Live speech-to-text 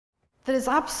There is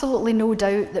absolutely no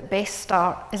doubt that Best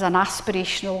Start is an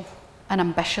aspirational and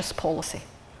ambitious policy,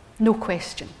 no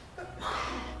question.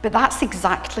 But that's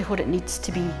exactly what it needs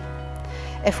to be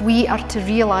if we are to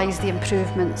realise the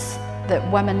improvements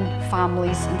that women,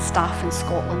 families and staff in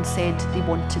Scotland said they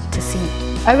wanted to see.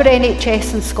 Our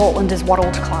NHS in Scotland is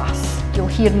world class. You'll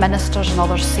hear ministers and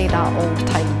others say that all the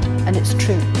time, and it's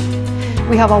true.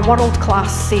 We have a world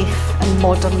class, safe and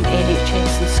modern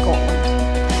NHS in Scotland.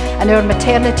 And our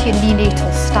maternity and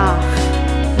neonatal staff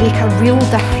make a real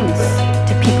difference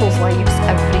to people's lives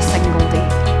every single day.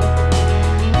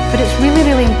 But it's really,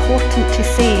 really important to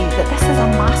say that this is a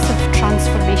massive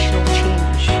transformational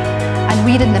change, and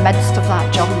we're in the midst of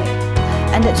that journey.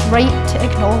 And it's right to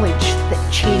acknowledge that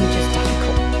change is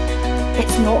difficult.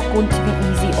 It's not going to be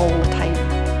easy all the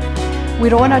time.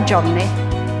 We're on a journey,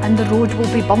 and the road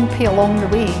will be bumpy along the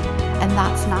way, and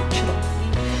that's natural.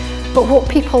 But what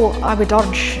people, I would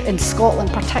urge in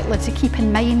Scotland particularly, to keep in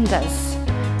mind is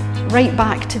right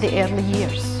back to the early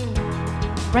years,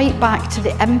 right back to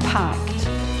the impact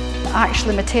that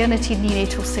actually maternity and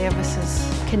neonatal services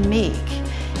can make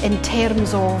in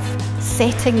terms of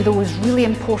setting those really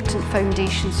important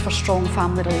foundations for strong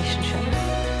family relationships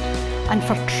and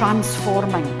for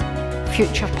transforming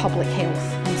future public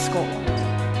health in Scotland.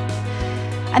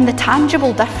 And the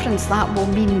tangible difference that will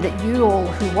mean that you all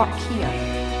who work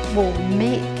here will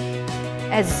make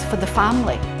is for the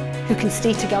family who can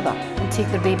stay together and take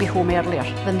their baby home earlier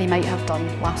than they might have done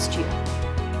last year.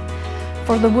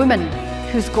 For the woman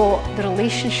who's got the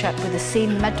relationship with the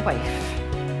same midwife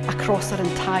across her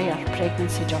entire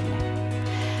pregnancy journey.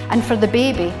 And for the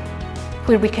baby,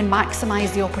 where we can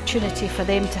maximise the opportunity for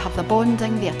them to have the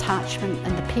bonding, the attachment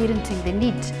and the parenting they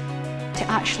need to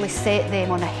actually set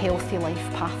them on a healthy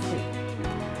life pathway.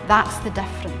 That's the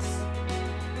difference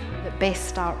that Best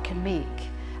Start can make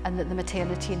and that the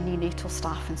maternity and neonatal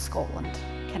staff in Scotland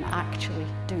can actually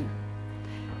do.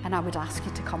 And I would ask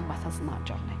you to come with us on that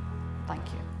journey. Thank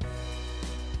you.